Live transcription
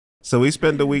So we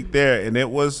spent the week there, and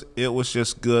it was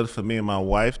just good for me and my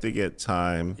wife to get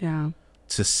time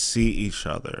to see each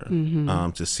other,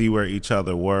 to see where each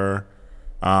other were,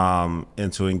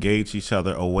 and to engage each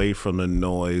other away from the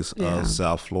noise of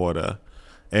South Florida.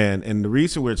 And the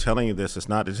reason we're telling you this is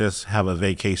not to just have a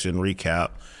vacation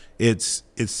recap. It's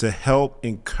to help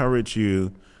encourage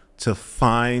you to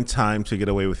find time to get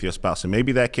away with your spouse. And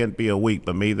maybe that can't be a week,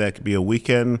 but maybe that could be a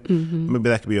weekend. Maybe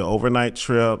that could be an overnight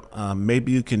trip.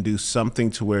 Maybe you can do something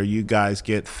to where you guys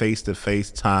get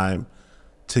face-to-face time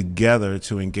together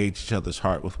to engage each other's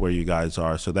heart with where you guys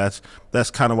are. So that's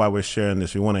kind of why we're sharing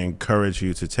this. We want to encourage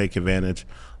you to take advantage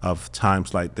of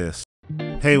times like this.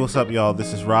 Hey, what's up, y'all?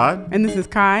 This is Rod. And this is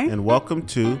Kai. And welcome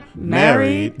to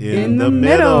Married in the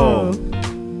Middle.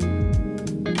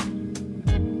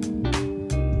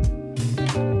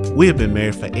 We have been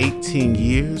married for 18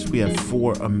 years. We have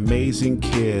 4 amazing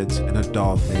kids and a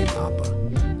dog named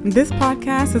Appa. This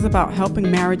podcast is about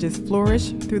helping marriages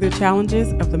flourish through the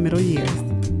challenges of the middle years.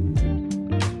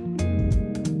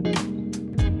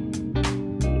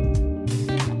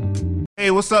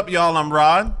 Hey, what's up, y'all? I'm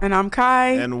Rod. And I'm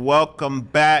Kai. And welcome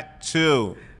back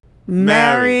to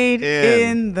Married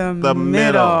in the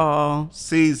Middle.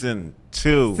 Season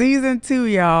 2. Season 2,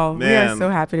 y'all. Man, we are so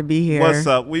happy to be here. What's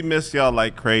up? We missed y'all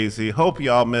like crazy. Hope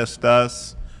y'all missed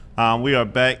us. We are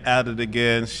back at it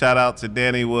again. Shout out to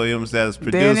Danny Williams that is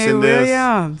producing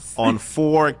this on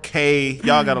 4K.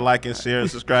 Y'all got to like and share and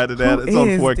subscribe to that. It's on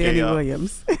 4K. Danny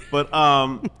Williams. But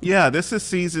yeah, this is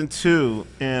season 2,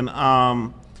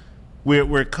 and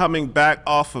we're coming back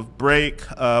off of break.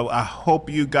 I hope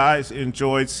you guys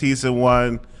enjoyed season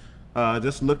 1.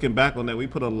 Just looking back on that, we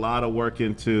put a lot of work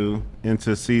into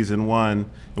season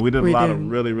 1, and we did a lot of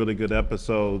really, really good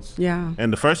episodes. Yeah.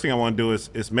 And the first thing I want to do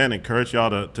is encourage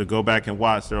y'all to go back and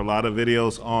watch. There are a lot of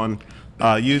videos on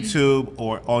YouTube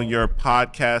or on your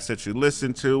podcast that you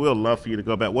listen to. We'd love for you to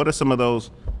go back. What are some of those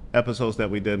episodes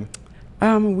that we did?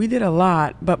 We did a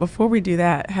lot, but before we do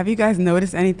that, have you guys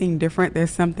noticed anything different? There's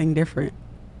something different.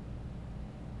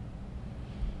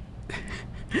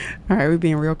 All right, we're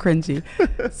being real cringy.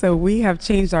 So we have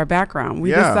changed our background.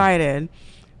 We decided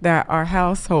that our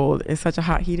household is such a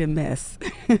hot, heated mess.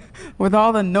 With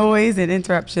all the noise and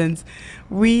interruptions,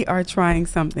 we are trying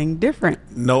something different.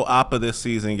 No Appa this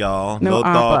season, y'all. No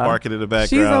dog barking in the background.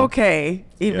 She's okay,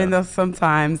 even though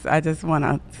sometimes I just want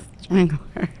to strangle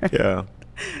her. Yeah.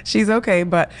 She's okay,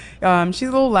 but she's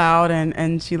a little loud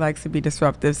and she likes to be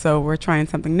disruptive. So we're trying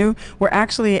something new. We're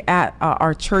actually at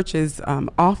our church's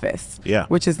office,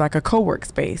 which is like a co-work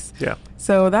space. Yeah.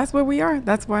 So that's where we are.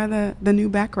 That's why the new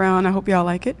background. I hope y'all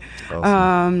like it.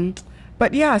 Awesome.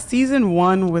 But yeah, season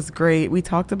 1 was great. We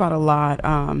talked about a lot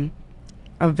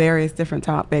of various different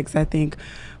topics. I think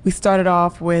we started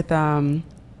off with an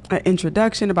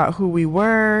introduction about who we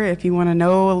were. If you want to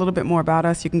know a little bit more about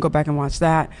us, you can go back and watch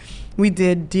that. We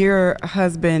did Dear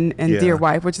Husband and Dear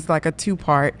Wife, which is like a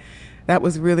 2-part. That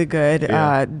was really good.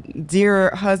 Yeah.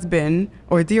 Dear Husband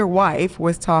or Dear Wife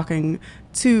was talking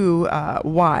to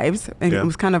wives, and it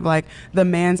was kind of like the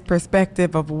man's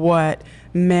perspective of what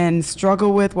men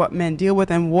struggle with, what men deal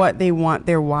with, and what they want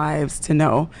their wives to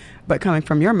know, but coming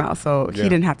from your mouth. So he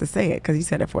didn't have to say it because you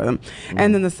said it for them.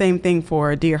 And then the same thing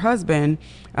for Dear Husband,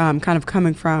 kind of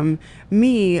coming from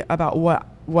me about what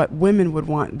women would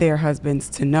want their husbands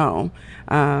to know.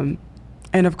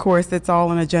 And of course, it's all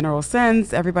in a general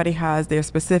sense. Everybody has their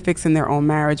specifics in their own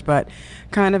marriage, but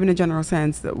kind of in a general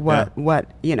sense, what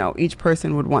each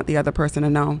person would want the other person to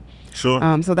know.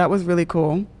 Sure. So that was really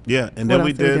cool. Yeah, and then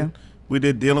we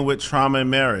did dealing with trauma in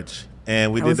marriage,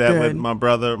 and we did that with my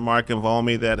brother Mark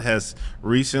Involmi that has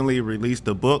recently released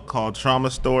a book called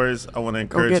Trauma Stories. I want to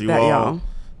encourage you all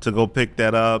to go pick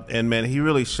that up. And man, he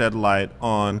really shed light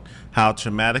on how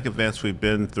traumatic events we've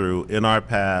been through in our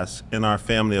past, in our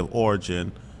family of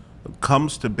origin,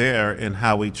 comes to bear in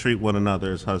how we treat one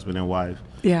another as husband and wife.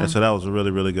 Yeah. And so that was a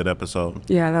really, really good episode.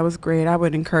 Yeah, that was great. I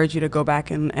would encourage you to go back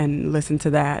and listen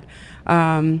to that.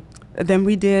 Then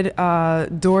we did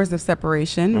Doors of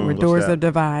Separation or Doors of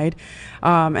Divide.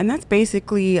 And that's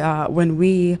basically when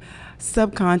we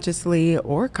subconsciously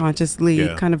or consciously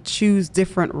kind of choose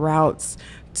different routes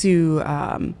to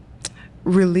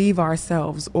relieve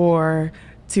ourselves or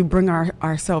to bring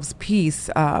ourselves peace,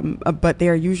 but they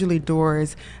are usually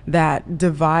doors that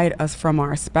divide us from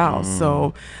our spouse.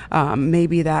 So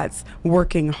maybe that's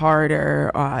working harder,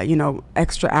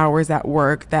 extra hours at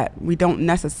work that we don't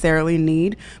necessarily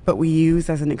need, but we use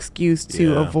as an excuse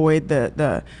to avoid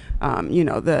the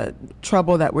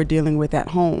trouble that we're dealing with at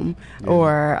home,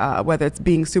 or whether it's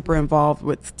being super involved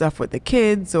with stuff with the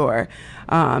kids, or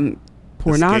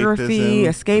pornography,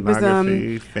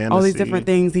 escapism, fantasy. All these different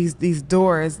things, these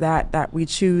doors that we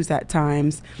choose at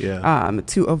times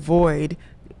to avoid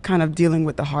kind of dealing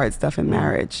with the hard stuff in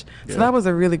marriage. So that was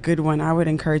a really good one. I would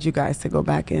encourage you guys to go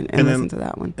back and listen to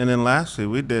that one. And then lastly,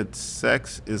 we did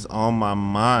Sex is on My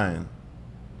Mind.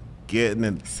 Getting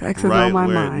it right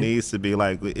where it needs to be.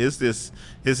 Like, is this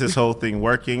whole thing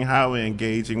working? How are we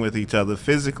engaging with each other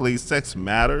physically? Sex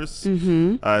matters.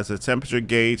 It's a temperature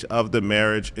gauge of the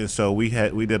marriage, and so we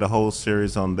did a whole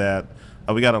series on that.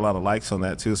 We got a lot of likes on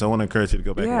that too, so I want to encourage you to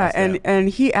go back. And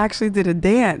he actually did a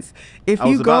dance. If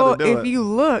you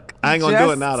look, I ain't gonna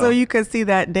do it now though. So you could see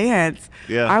that dance.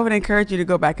 I would encourage you to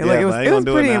go back and look. It was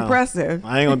pretty impressive.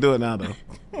 I ain't gonna do it now though.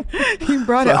 He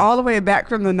brought it all the way back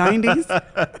from the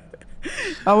 90s.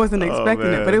 I wasn't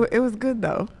expecting it, but it was good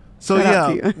though. So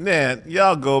man,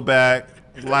 y'all go back,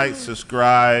 like,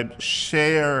 subscribe,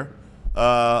 share,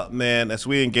 man. As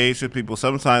we engage with people,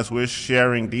 sometimes we're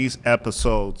sharing these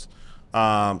episodes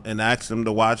and ask them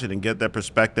to watch it and get their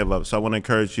perspective of it. So I want to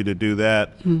encourage you to do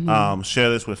that.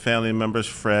 Share this with family members,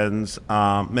 friends.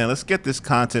 Man, let's get this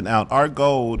content out. Our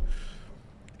goal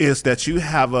is that you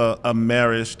have a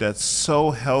marriage that's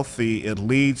so healthy it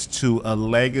leads to a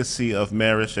legacy of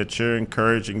marriage that you're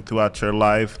encouraging throughout your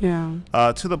life,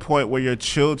 to the point where your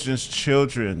children's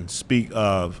children speak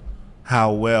of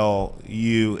how well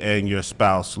you and your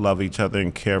spouse love each other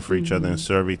and care for each other and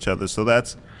serve each other. So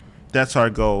that's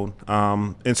our goal.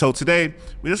 And so today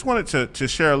we just wanted to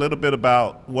share a little bit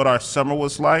about what our summer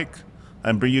was like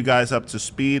and bring you guys up to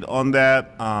speed on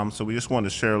that. So we just wanted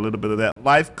to share a little bit of that.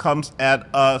 Life comes at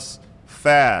us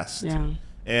fast.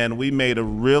 And we made a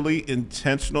really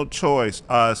intentional choice.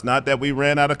 It's not that we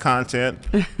ran out of content.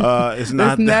 It's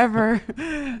not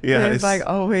there's like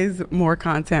always more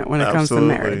content when it comes to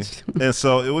marriage. And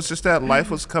so it was just that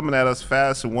life was coming at us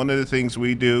fast. And one of the things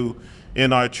we do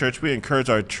in our church, we encourage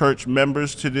our church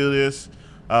members to do this,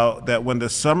 that when the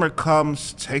summer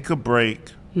comes, take a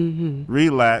break.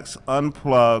 Relax,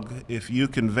 unplug. If you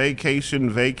can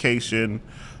vacation.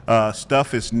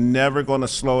 Stuff is never going to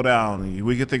slow down.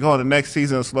 We can think, the next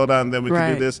season will slow down, then we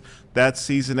can do this. That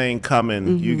season ain't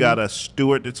coming. You got to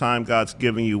steward the time God's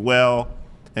giving you well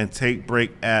and take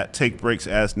breaks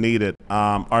as needed.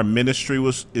 Our ministry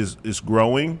is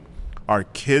growing. Our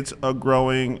kids are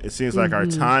growing. It seems like our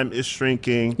time is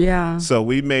shrinking. So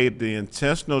we made the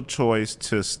intentional choice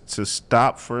to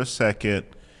stop for a second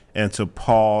and to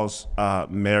pause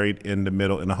Married in the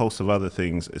Middle and a host of other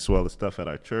things, as well as stuff at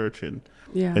our church and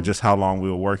just how long we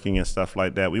were working and stuff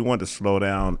like that. We wanted to slow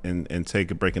down and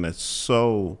take a break, and that's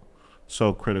so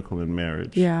critical in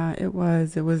marriage. It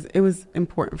was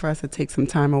important for us to take some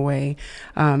time away.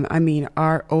 I mean,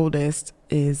 our oldest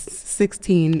is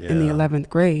 16 in the 11th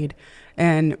grade.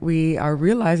 And we are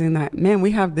realizing that, man,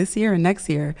 we have this year and next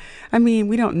year. I mean,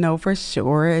 we don't know for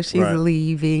sure if she's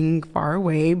leaving far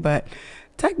away, but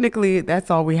technically that's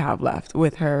all we have left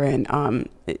with her. And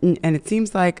it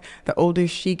seems like the older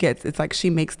she gets, it's like she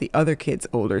makes the other kids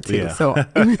older too. So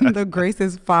even though Grace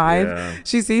is 5,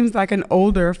 she seems like an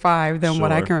older 5 than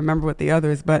what I can remember with the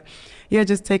others. But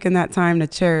just taking that time to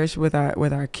cherish with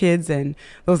our kids, and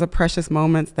those are precious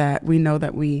moments that we know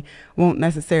that we won't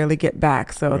necessarily get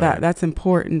back. So that's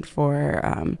important for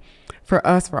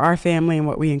us, for our family, and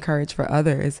what we encourage for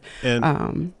others.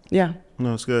 And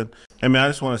no, it's good. I mean, I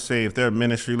just want to say, if there are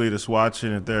ministry leaders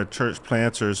watching, if there are church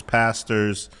planters,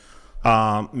 pastors,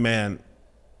 man,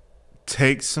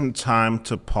 take some time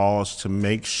to pause to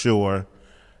make sure,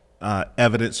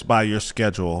 evidenced by your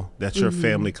schedule, that your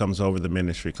family comes over the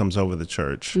ministry, comes over the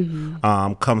church,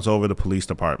 comes over the police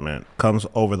department, comes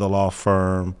over the law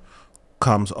firm,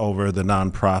 comes over the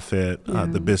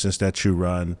nonprofit, the business that you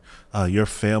run. Your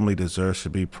family deserves to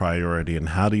be priority, and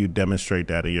how do you demonstrate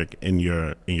that in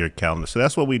your calendar? So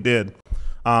that's what we did.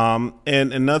 And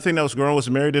another thing that was growing was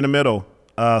Married in the Middle.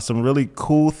 Some really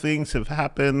cool things have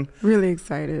happened. Really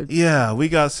excited. Yeah, we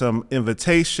got some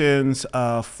invitations.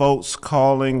 Folks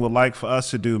calling would like for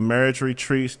us to do marriage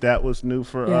retreats. That was new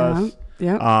for us.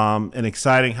 And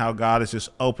exciting how God is just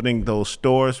opening those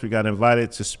doors. We got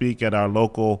invited to speak at our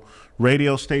local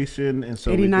radio station, and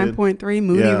so 89.3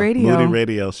 Moody Radio. Moody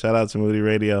Radio. Shout out to Moody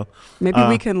Radio. Maybe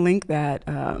we can link that.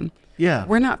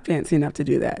 We're not fancy enough to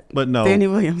do that. But no, Danny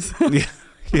Williams.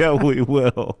 Yeah, we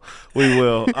will.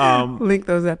 Link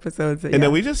those episodes. And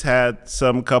then we just had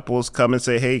some couples come and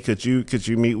say, "Hey, could you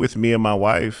meet with me and my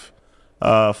wife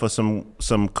for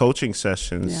some coaching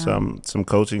sessions, some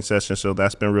coaching sessions?" So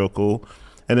that's been real cool.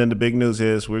 And then the big news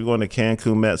is we're going to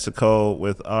Cancun, Mexico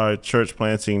with our church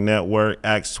planting network,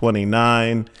 Acts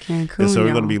 29. Cancun, and so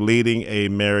we're going to be leading a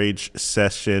marriage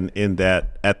session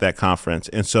at that conference.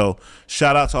 And so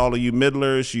shout out to all of you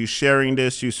middlers, you sharing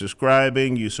this, you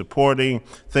subscribing, you supporting.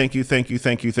 Thank you, thank you,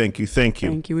 thank you, thank you, thank you.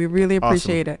 Thank you. We really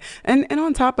appreciate it. And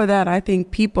on top of that, I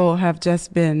think people have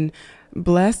just been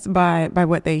blessed by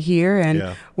what they hear,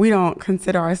 and we don't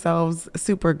consider ourselves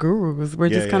super gurus. We're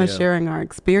just kind of sharing our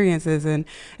experiences, and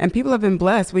people have been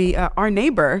blessed. We our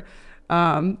neighbor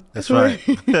that's right.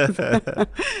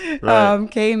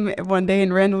 Came one day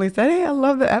and randomly said, "Hey, I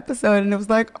love the episode," and it was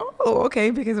like, "Oh, okay,"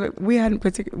 because I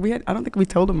don't think we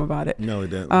told him about it. No, we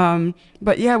didn't.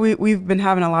 But yeah, we've been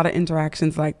having a lot of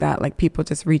interactions like that, like people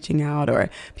just reaching out or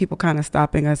people kind of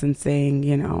stopping us and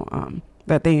saying,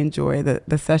 that they enjoy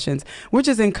the sessions, which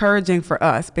is encouraging for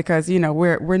us because,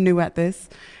 we're new at this.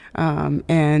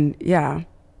 And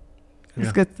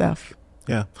it's good stuff.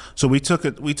 Yeah. So we took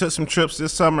some trips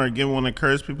this summer. Again, we want to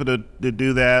encourage people to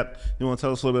do that. You want to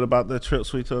tell us a little bit about the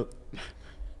trips we took?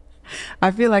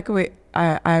 I feel like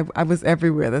I was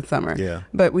everywhere this summer. Yeah.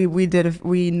 But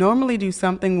we normally do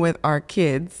something with our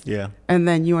kids. Yeah. And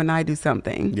then you and I do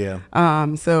something. Yeah.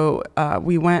 So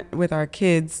we went with our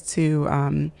kids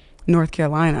to North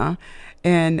Carolina,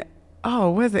 and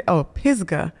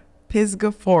Pisgah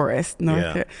Forest, North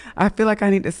Carolina. I feel like I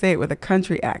need to say it with a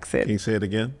country accent. Can you say it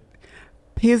again?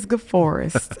 Pisgah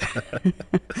Forest.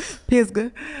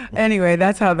 Pisgah. Anyway,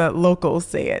 that's how the locals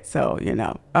say it. So,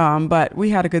 but we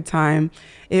had a good time.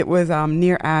 It was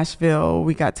near Asheville.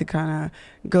 We got to kind of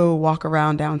go walk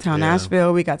around downtown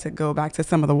Asheville. We got to go back to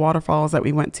some of the waterfalls that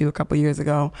we went to a couple years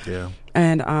ago. Yeah.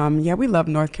 And we love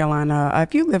North Carolina.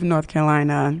 If you live in North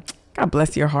Carolina, God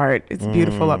bless your heart. It's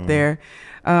beautiful up there.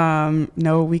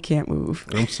 No, we can't move.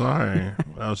 I'm sorry.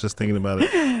 I was just thinking about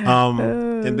it.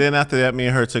 And then after that, me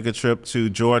and her took a trip to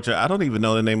Georgia. I don't even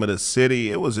know the name of the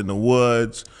city. It was in the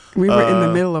woods. We were in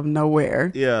the middle of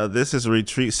nowhere. Yeah, this is a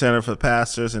retreat center for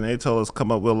pastors, and they told us, come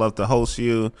up, we'll love to host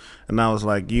you. And I was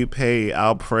like, you pay,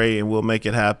 I'll pray, and we'll make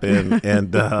it happen.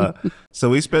 And so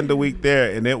we spent the week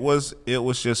there, and it was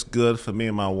just good for me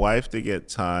and my wife to get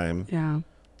time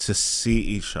to see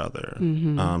each other,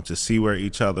 to see where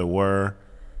each other were.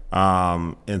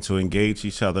 And to engage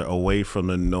each other away from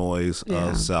the noise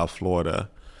of South Florida.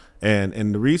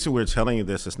 And the reason we're telling you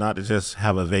this is not to just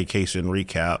have a vacation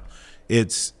recap.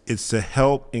 It's to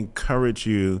help encourage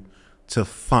you to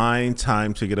find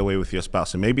time to get away with your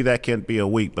spouse. And maybe that can't be a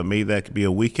week, but maybe that could be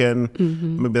a weekend.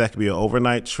 Maybe that could be an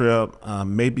overnight trip.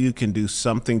 Maybe you can do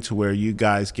something to where you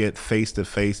guys get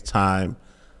face-to-face time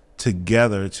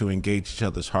together to engage each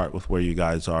other's heart with where you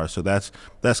guys are. So that's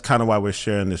kind of why we're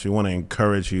sharing this. We want to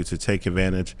encourage you to take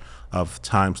advantage of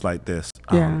times like this.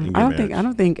 I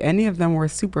don't think any of them were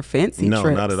super fancy trips.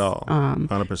 No, not at all. 100%.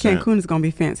 Cancun is going to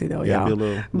be fancy though, y'all. Be a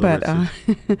little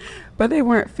but they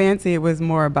weren't fancy. It was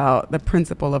more about the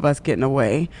principle of us getting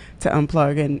away to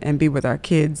unplug and be with our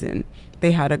kids, and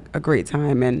they had a great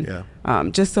time, and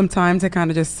just some time to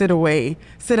kind of just sit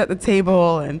at the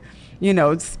table and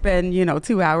spend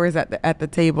 2 hours at the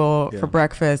table for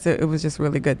breakfast. It was just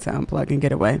really good to unplug and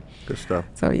get away. Good stuff.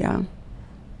 So Good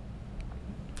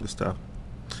stuff.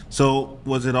 So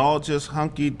was it all just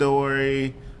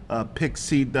hunky-dory,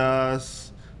 pixie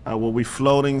dust? Were we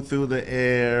floating through the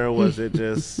air? Was it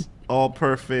just all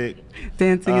perfect?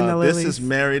 Dancing in the lilies. This is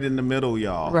married in the middle,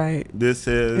 y'all. Right.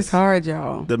 It's hard,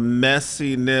 y'all. The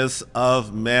messiness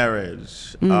of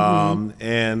marriage.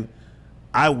 And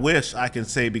I wish I can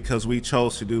say, because we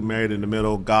chose to do Married in the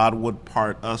Middle, God would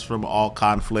part us from all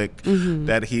conflict,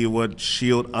 that he would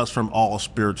shield us from all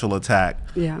spiritual attack.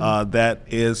 That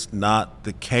is not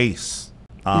the case.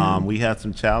 We had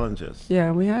some challenges.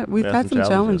 We've had some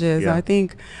challenges. I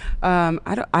think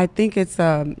I think it's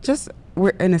just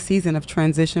we're in a season of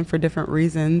transition for different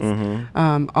reasons.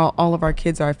 All of our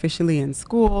kids are officially in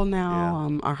school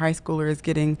now. Our high schooler is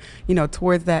getting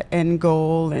towards that end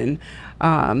goal, and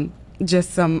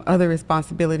just some other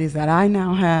responsibilities that I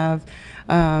now have.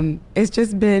 It's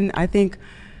just been, I think,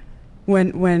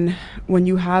 when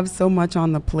you have so much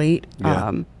on the plate,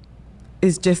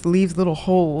 it just leaves little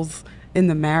holes in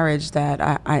the marriage that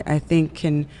I think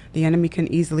the enemy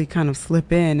can easily kind of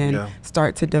slip in and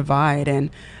start to divide.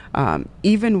 And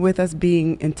even with us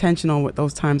being intentional with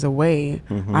those times away,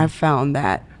 I've found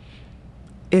that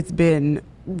it's been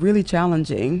really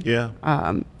challenging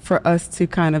for us to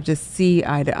kind of just see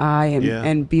eye to eye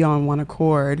and be on one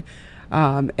accord.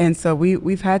 And so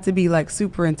we've had to be like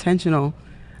super intentional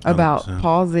about 100%.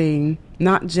 Pausing,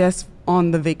 not just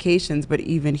on the vacations, but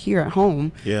even here at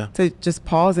home, to just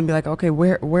pause and be like, okay,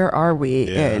 where are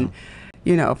we? And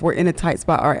if we're in a tight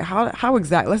spot, all right, how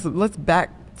exactly, let's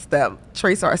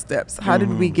trace our steps. How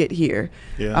did we get here?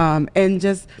 Yeah. And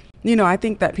just, I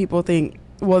think that people think,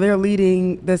 well, they're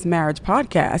leading this marriage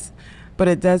podcast, but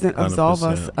it doesn't absolve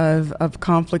us of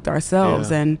conflict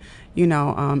ourselves. And,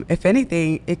 if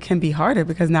anything, it can be harder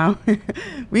because now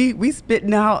we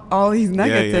spitting out all these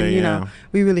nuggets and,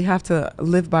 we really have to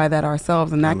live by that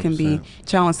ourselves, and that 100%. Can be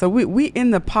challenged. So we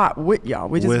in the pot with y'all.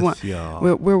 We just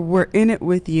we're in it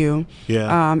with you.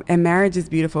 Yeah. And marriage is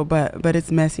beautiful, but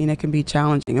it's messy and it can be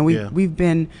challenging. And we've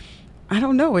been, I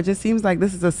don't know, it just seems like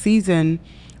this is a season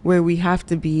where we have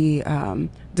to be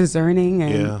discerning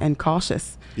and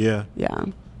cautious. Yeah. Yeah.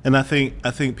 And I think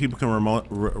people can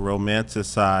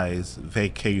romanticize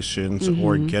vacations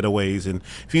or getaways. And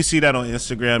if you see that on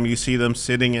Instagram, you see them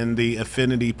sitting in the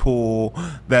affinity pool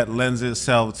that lends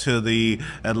itself to the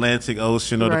Atlantic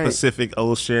Ocean or the Pacific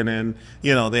Ocean. And,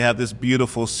 they have this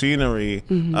beautiful scenery.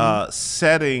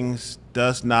 Settings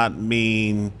does not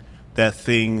mean that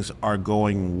things are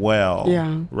going well.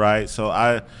 Yeah. Right? So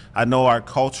I know our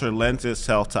culture lends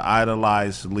itself to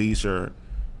idolize leisure.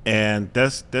 And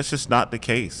that's just not the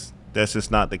case. That's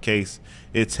just not the case.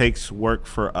 It takes work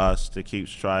for us to keep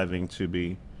striving to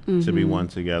be one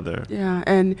together. Yeah,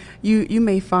 and you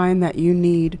may find that you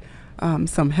need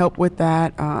some help with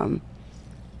that, and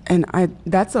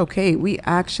that's okay. We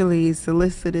actually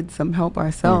solicited some help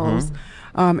ourselves,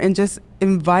 and just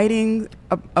inviting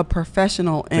a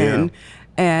professional in. Yeah.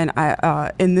 And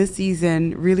in this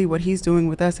season, really what he's doing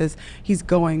with us is he's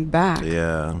going back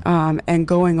and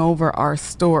going over our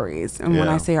stories. And when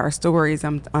I say our stories,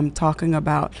 I'm talking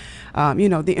about,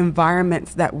 the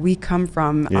environments that we come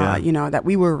from, that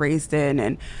we were raised in,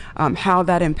 and how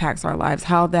that impacts our lives,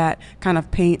 how that kind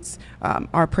of paints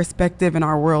our perspective and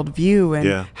our worldview,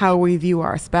 and how we view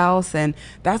our spouse. And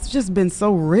that's just been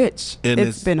so rich. And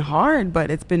it's been hard,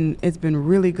 but it's been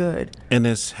really good. And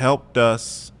it's helped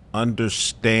us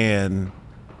understand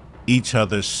each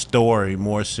other's story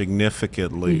more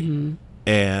significantly,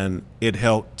 and it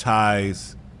helped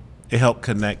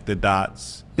connect the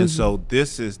dots. And so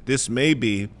this may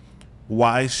be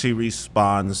why she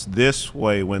responds this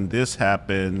way when this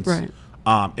happens,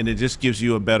 and it just gives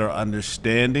you a better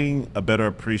understanding, a better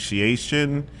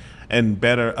appreciation, and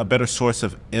a better source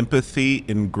of empathy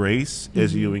and grace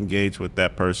as you engage with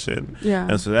that person. Yeah.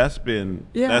 And so that's been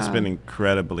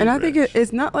incredibly And I rich. think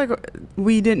it's not like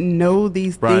we didn't know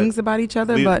these things about each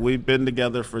other, but we've been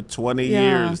together for 20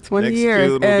 years. 20 Next years.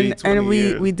 June will be 20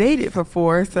 years. We dated for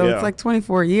 4, so it's like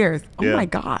 24 years. Oh my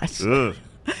gosh. And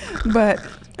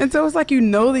so it's like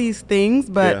these things,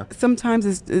 but sometimes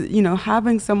it's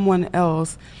having someone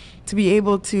else to be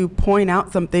able to point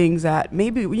out some things that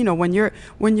maybe when you're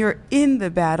in the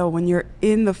battle, when you're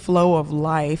in the flow of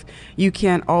life, you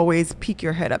can't always peek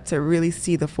your head up to really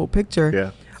see the full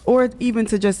picture, or even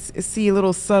to just see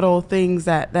little subtle things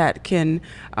that can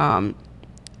kind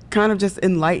of just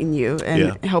enlighten you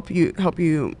and help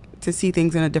you to see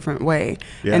things in a different way.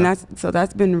 And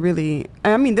that's been really,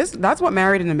 that's what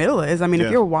Married in the Middle is.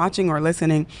 If you're watching or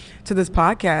listening to this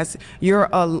podcast, you're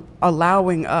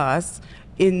allowing us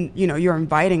you're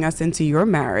inviting us into your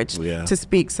marriage to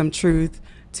speak some truth,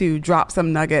 to drop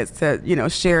some nuggets, to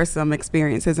share some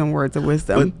experiences and words of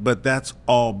wisdom. But that's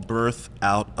all birthed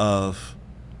out of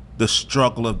the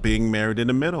struggle of being married in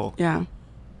the middle. Yeah.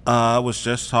 I was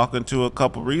just talking to a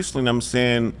couple recently, and I'm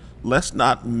saying, let's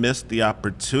not miss the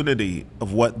opportunity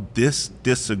of what this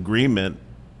disagreement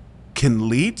can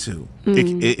lead to.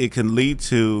 It can lead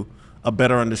to a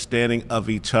better understanding of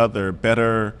each other,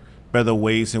 better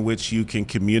ways in which you can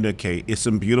communicate. It's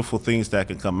some beautiful things that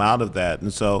can come out of that.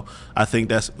 And so I think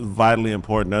that's vitally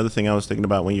important. Another thing I was thinking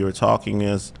about when you were talking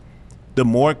is the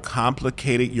more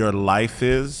complicated your life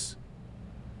is,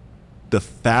 the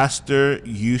faster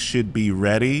you should be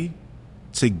ready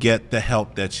to get the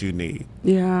help that you need.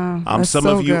 Yeah. Some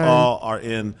of you all are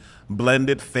in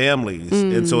blended families,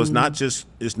 and so it's not just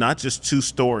two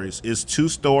stories. It's two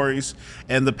stories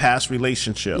and the past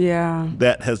relationship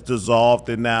that has dissolved,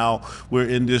 and now we're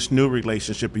in this new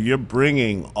relationship. And you're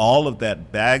bringing all of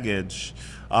that baggage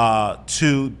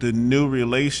to the new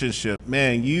relationship.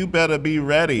 Man, you better be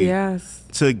ready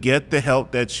to get the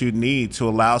help that you need to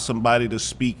allow somebody to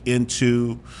speak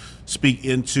into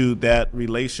that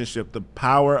relationship. The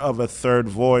power of a third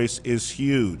voice is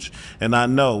huge. And I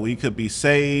know we could be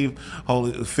saved,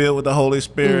 filled with the Holy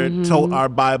Spirit, told our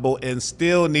Bible, and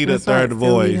still need a third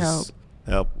voice.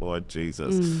 Help, Lord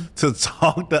Jesus, to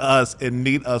talk to us and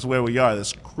meet us where we are.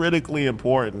 That's critically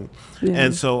important.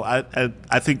 And so I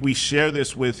think we share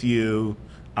this with you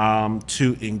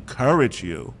to encourage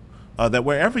you, that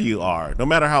wherever you are, no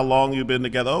matter how long you've been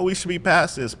together, we should be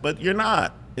past this, but you're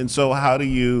not. And so how do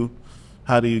you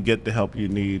get the help you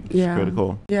need? It's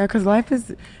critical. Yeah, because life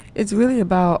it's really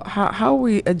about how are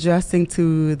we adjusting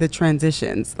to the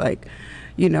transitions, like,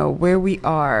 where we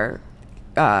are,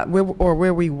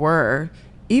 where we were,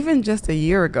 even just a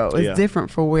year ago is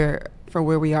different for where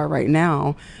we are right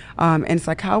now. And it's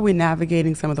like, how are we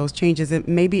navigating some of those changes?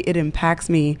 Maybe it impacts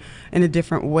me in a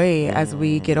different way as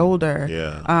we get older.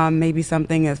 Maybe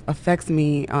something affects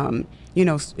me, in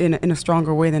a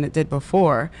stronger way than it did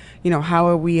before. How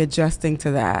are we adjusting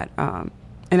to that?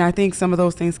 And I think some of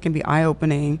those things can be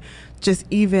eye-opening, just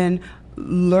even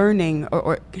learning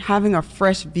or having a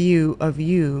fresh view of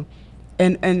you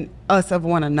and us of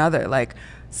one another. Like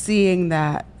seeing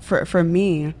that, for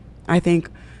me, I think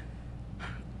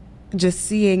just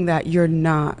seeing that you're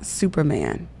not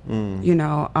Superman,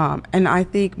 and I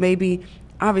think maybe,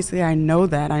 obviously I know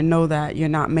that you're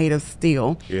not made of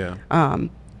steel.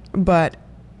 But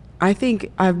I think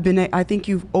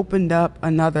you've opened up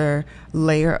another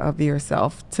layer of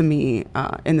yourself to me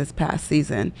in this past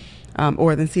season,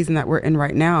 or the season that we're in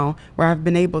right now, where I've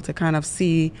been able to kind of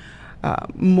see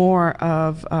more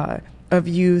of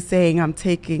you saying, I'm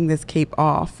taking this cape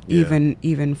off,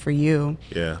 even for you.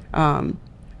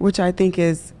 Which I think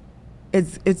it's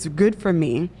good for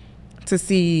me to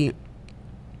see.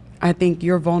 I think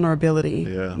your vulnerability,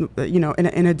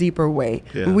 in a deeper way.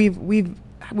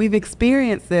 We've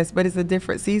experienced this, but it's a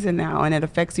different season now, and it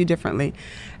affects you differently,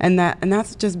 and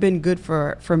that's just been good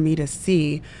for me to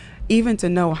see, even to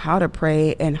know how to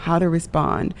pray and how to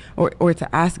respond, or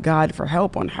to ask God for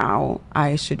help on how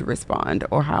I should respond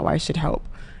or how I should help.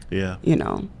 I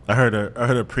heard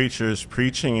a preacher's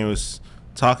preaching. It was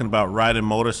talking about riding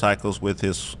motorcycles with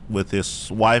his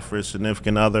wife or his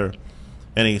significant other.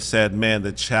 And he said, man,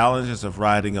 the challenges of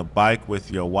riding a bike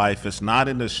with your wife is not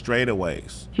in the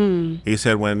straightaways. He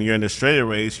said, when you're in the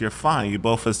straightaways, you're fine. You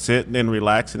both are sitting and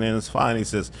relaxing and it's fine. He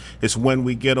says, it's when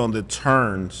we get on the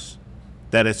turns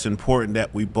that it's important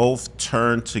that we both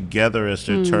turn together as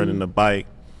they're turning the bike.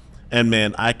 And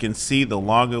man, I can see the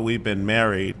longer we've been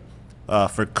married,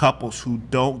 for couples who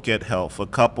don't get help, for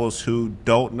couples who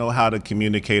don't know how to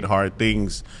communicate hard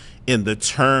things, in the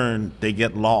turn, they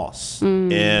get lost.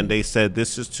 And they said,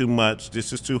 this is too much,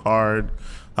 this is too hard,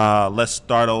 let's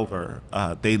start over.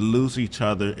 They lose each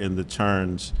other in the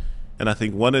turns. And I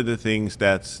think one of the things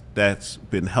that's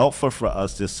been helpful for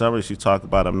us this summer, as you talk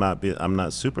about I'm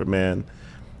not Superman,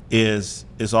 is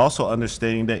also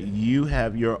understanding that you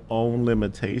have your own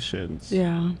limitations.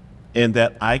 And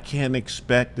that I can't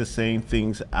expect the same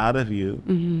things out of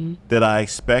you that I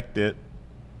expected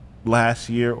last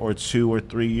year or 2 or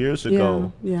 3 years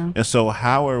ago. And so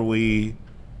how are we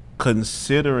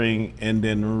considering and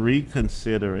then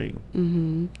reconsidering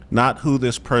not who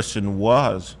this person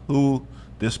was, who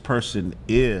this person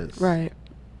is.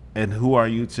 And who are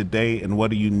you today and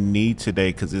what do you need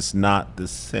today? Because it's not the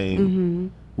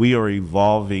same. We are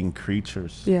evolving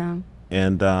creatures.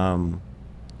 And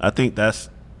I think that's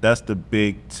the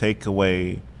big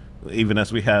takeaway, even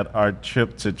as we had our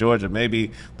trip to Georgia.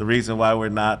 Maybe the reason why we're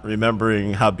not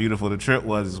remembering how beautiful the trip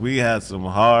was is we had some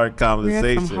hard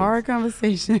conversations.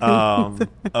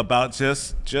 About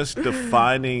just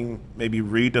defining, maybe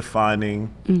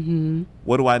redefining,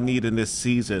 what do I need in this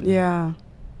season?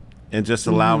 And just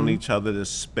allowing each other the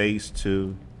space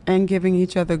to. And giving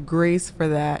each other grace for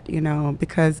that,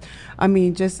 because, I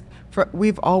mean,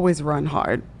 we've always run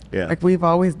hard. Like we've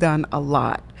always done a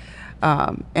lot.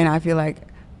 And I feel like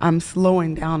I'm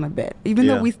slowing down a bit, even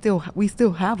though we still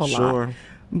have a lot.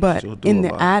 But in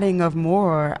the adding of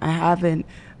more, I haven't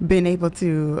been able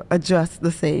to adjust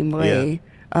the same way,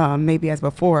 maybe as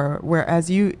before. Whereas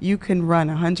you can run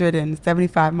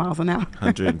 175 miles an hour.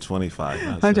 125.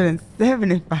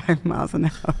 175 miles an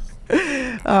hour.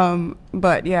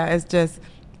 But yeah, it's just,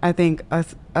 I think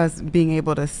us being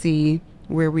able to see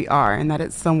where we are and that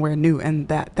it's somewhere new and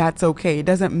that's okay. It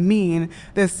doesn't mean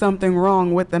there's something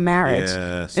wrong with the marriage.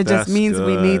 It just means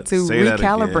we need to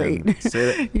recalibrate.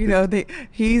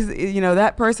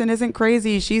 That person isn't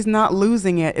crazy. She's not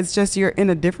losing it. It's just you're in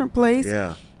a different place.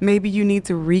 Maybe you need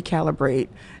to recalibrate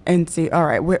and see, all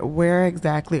right, where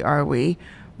exactly are we?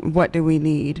 What do we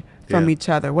need from each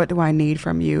other? What do I need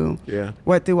from you?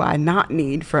 What do I not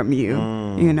need from you?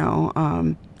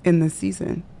 In this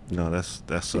season. No, that's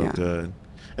so good.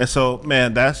 And so,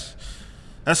 man, that's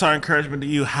our encouragement to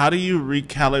you. How do you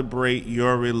recalibrate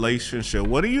your relationship?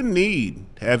 What do you need?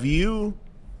 Have you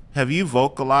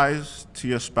vocalized to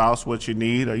your spouse what you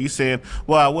need? Are you saying,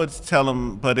 well, I would tell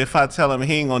him, but if I tell him,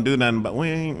 he ain't gonna do nothing, but we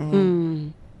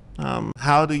ain't.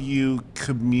 How do you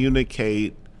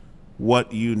communicate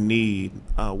what you need,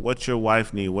 what your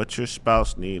wife need, what your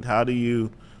spouse need. How do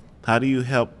you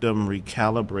help them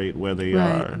recalibrate where they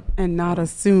are? And not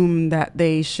assume that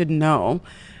they should know,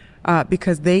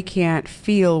 because they can't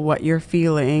feel what you're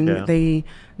feeling. Yeah. They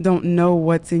don't know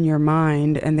what's in your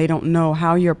mind, and they don't know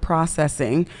how you're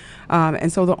processing.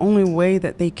 And so the only way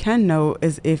that they can know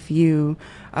is if you,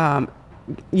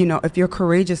 if you're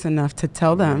courageous enough to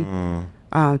tell them.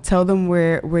 Tell them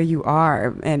where you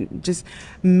are, and just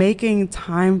making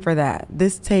time for that.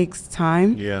 This takes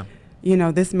time. Yeah.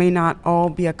 This may not all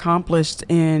be accomplished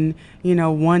in,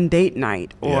 one date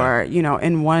night or,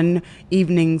 in one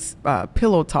evening's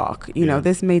pillow talk.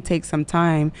 This may take some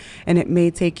time, and it may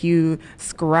take you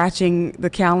scratching the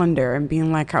calendar and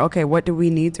being like, okay, what do we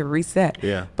need to reset?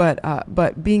 Yeah.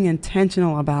 But being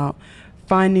intentional about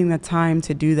finding the time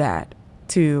to do that,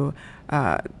 to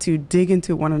dig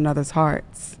into one another's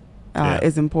hearts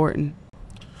is important.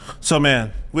 So,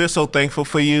 man, we're so thankful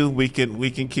for you. We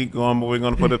can keep going, but we're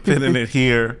going to put a pin in it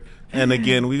here. And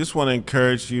again, we just want to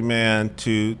encourage you, man,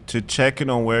 to check in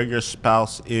on where your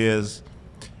spouse is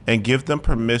and give them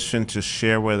permission to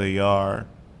share where they are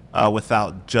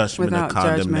without judgment or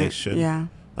condemnation. Yeah.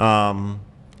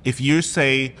 If you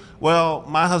say, well,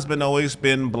 my husband always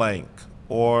been blank,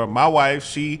 or my wife,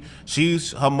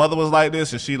 she's her mother was like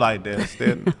this and she like this.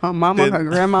 Then her mama, her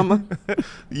grandmama.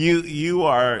 you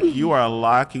are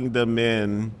locking them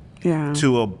in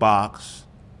to a box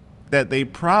that they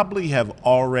probably have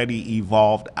already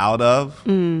evolved out of.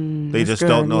 They just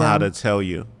don't know how to tell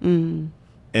you.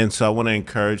 And so I want to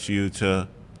encourage you to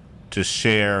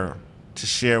share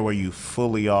where you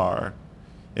fully are,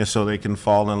 and so they can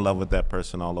fall in love with that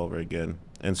person all over again.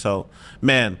 And so,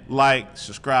 man, like,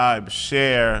 subscribe,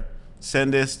 share,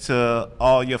 send this to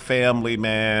all your family,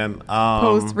 man.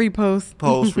 Post,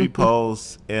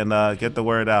 repost, and get the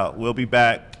word out. We'll be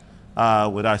back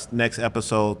with our next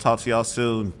episode. Talk to y'all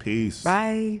soon. Peace.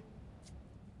 Bye.